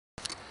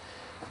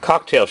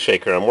cocktail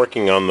shaker. I'm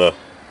working on the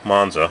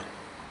Monza.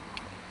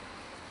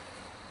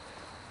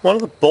 One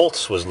of the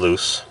bolts was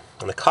loose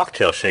and the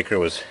cocktail shaker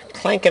was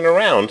clanking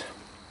around.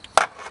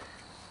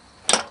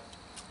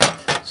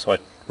 So I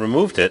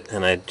removed it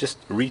and I just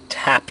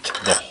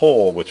re-tapped the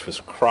hole, which was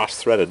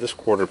cross-threaded. This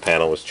quarter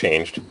panel was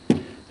changed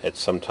at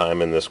some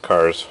time in this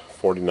car's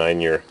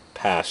 49-year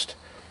past.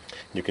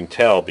 You can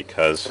tell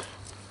because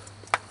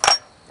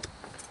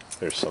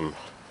there's some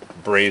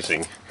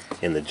brazing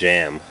in the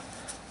jamb,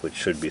 which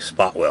should be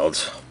spot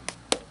welds.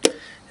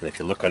 And if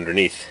you look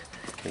underneath,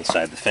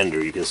 inside the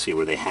fender, you can see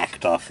where they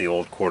hacked off the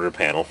old quarter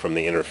panel from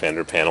the inner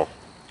fender panel.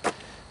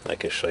 I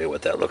can show you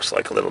what that looks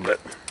like a little bit.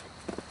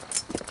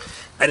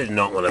 I didn't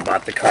know it when I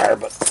bought the car,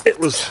 but it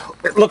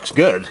looks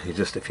good.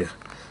 If you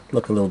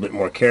look a little bit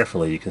more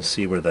carefully, you can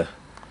see where the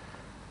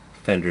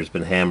fender's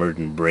been hammered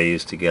and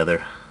brazed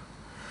together.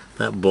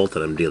 That bolt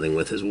that I'm dealing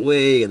with is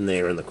way in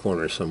there in the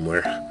corner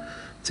somewhere.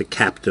 It's a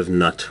captive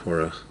nut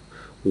or a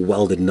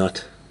welded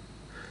nut.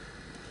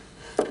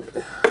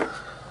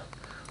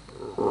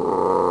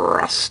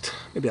 Rust.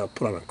 Maybe I'll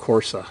put on a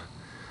Corsa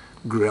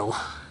grill,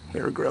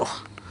 air grill,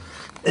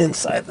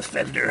 inside the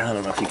fender. I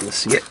don't know if you can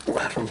see it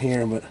from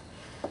here, but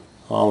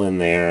all in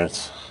there.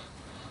 It's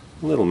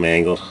a little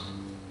mangled.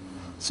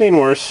 Seen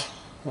worse.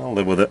 I'll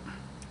live with it.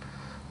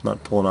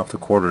 Not pulling off the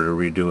quarter to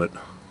redo it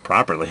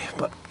properly,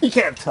 but you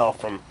can't tell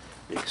from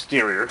the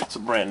exterior. It's a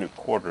brand new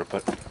quarter,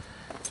 but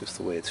just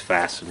the way it's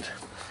fastened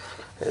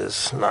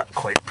is not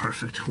quite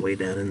perfect. Way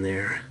down in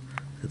there.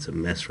 It's a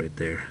mess right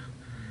there.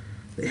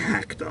 They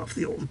hacked off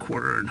the old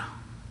quarter and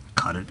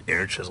cut it,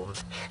 air chiseled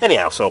it.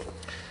 Anyhow, so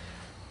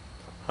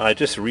I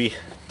just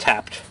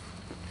re-tapped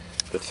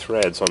the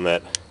threads on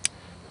that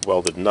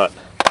welded nut.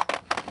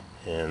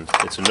 And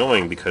it's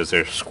annoying because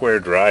they're square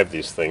drive,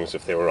 these things.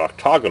 If they were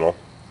octagonal,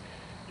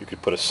 you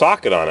could put a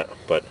socket on it,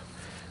 but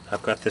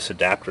I've got this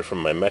adapter from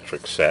my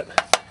metric set,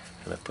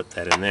 and I put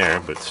that in there,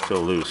 but it's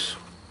still loose.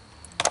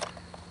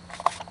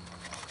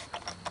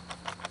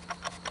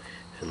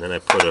 And then I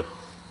put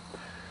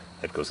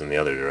that goes in the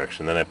other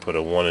direction. Then I put a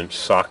 1-inch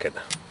socket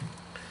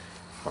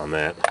on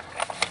that,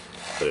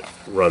 but it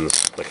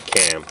runs like a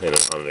cam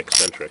on an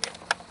eccentric,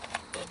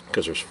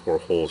 because there's 4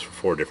 holes for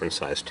 4 different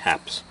size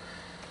taps.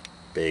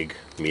 Big,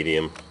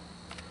 medium,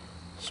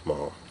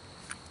 small.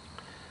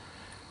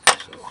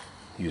 So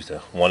used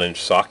a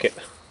 1-inch socket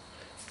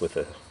with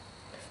a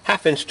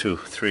 1/2 inch to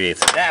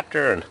 3/8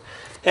 adapter, and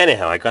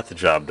anyhow, I got the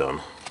job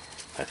done,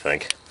 I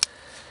think.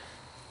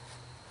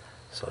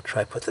 So I'll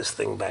try put this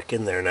thing back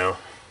in there now.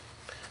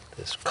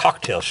 This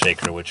cocktail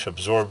shaker, which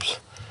absorbs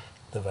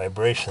the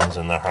vibrations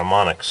and the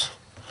harmonics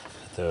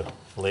that the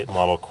late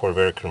model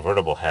Corvair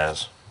convertible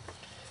has.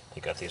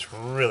 You got these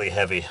really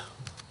heavy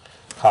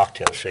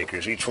cocktail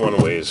shakers. Each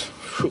one weighs,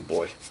 oh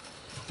boy,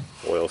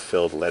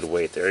 oil-filled lead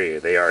weight.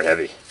 They are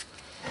heavy.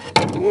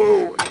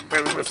 Whoa! I can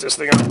barely lift this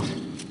thing up.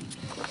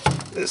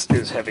 This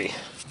is heavy.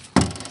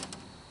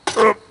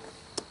 Oh.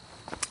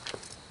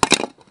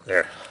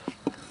 There.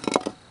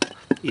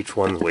 Each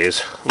one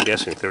weighs, I'm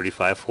guessing,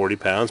 35, 40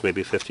 pounds,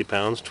 maybe 50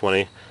 pounds,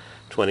 20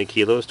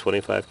 kilos,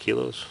 25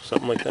 kilos,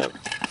 something like that.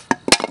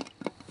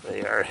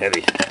 They are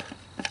heavy.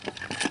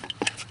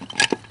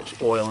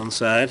 There's oil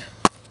inside,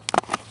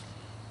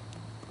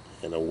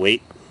 and a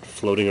weight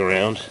floating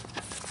around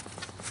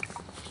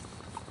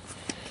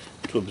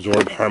to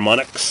absorb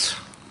harmonics.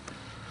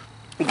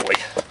 Oh boy,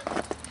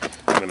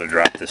 I'm going to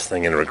drop this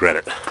thing and regret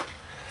it.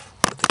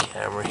 Put the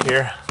camera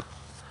here,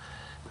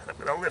 and I'm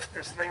going to lift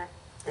this thing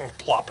and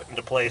plop it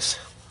into place.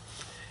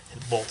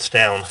 It bolts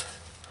down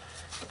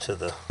to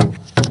the,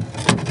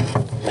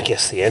 I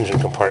guess, the engine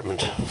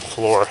compartment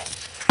floor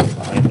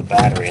behind the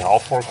battery. All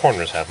 4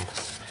 corners have them.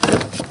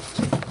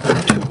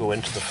 2 go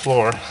into the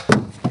floor,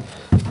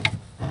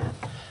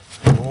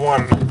 and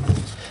 1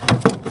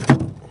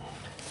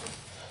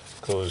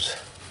 goes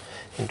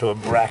into a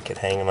bracket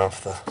hanging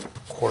off the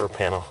quarter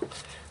panel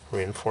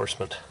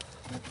reinforcement.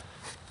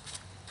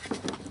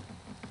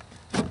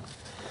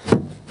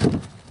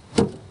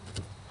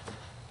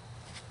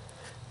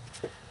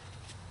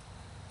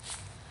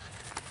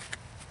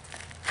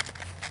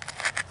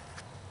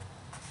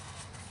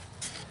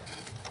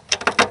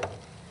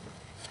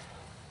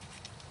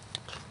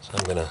 So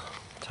I'm going to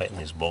tighten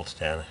these bolts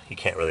down. You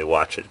can't really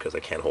watch it because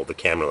I can't hold the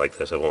camera like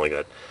this. I've only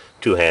got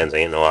 2 hands. I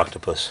ain't no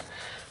octopus.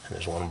 And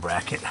there's 1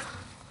 bracket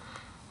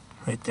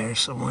right there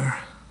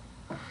somewhere.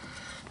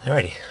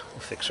 Alrighty, we'll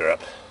fix her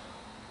up.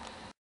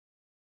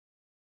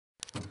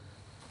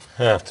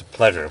 It's a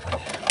pleasure when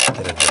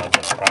you get a job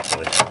done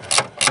properly.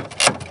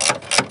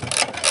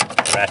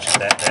 Ratchet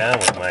that down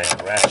with my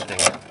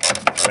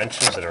ratcheting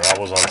wrenches that are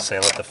always on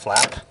sale at the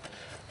flap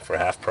for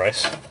half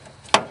price.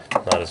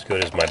 Not as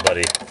good as my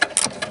buddy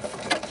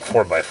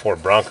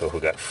 4x4 Bronco, who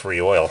got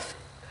free oil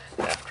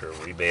after a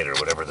rebate or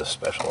whatever the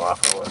special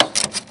offer was.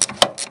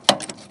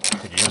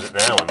 Could use it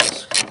now in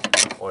this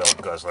oil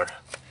guzzler.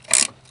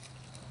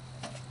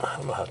 I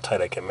don't know how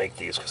tight I can make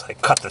these because I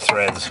cut the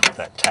threads with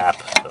that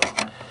tap, so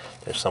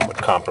they're somewhat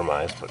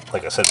compromised. But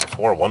like I said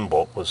before, 1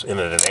 bolt was in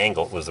at an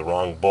angle. It was the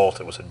wrong bolt.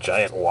 It was a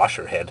giant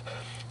washer head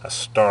a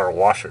star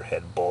washer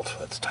head bolt.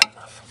 That's tight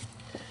enough.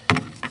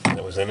 And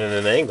it was in at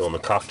an angle, and the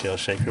cocktail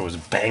shaker was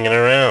banging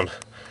around.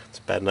 It's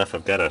bad enough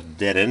I've got a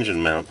dead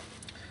engine mount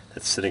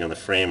that's sitting on the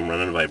frame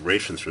running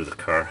vibration through the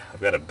car.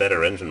 I've got a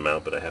better engine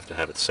mount, but I have to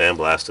have it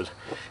sandblasted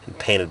and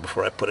painted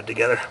before I put it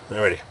together.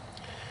 Alrighty.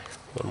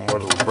 One more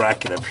little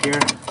bracket up here.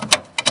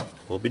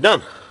 We'll be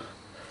done.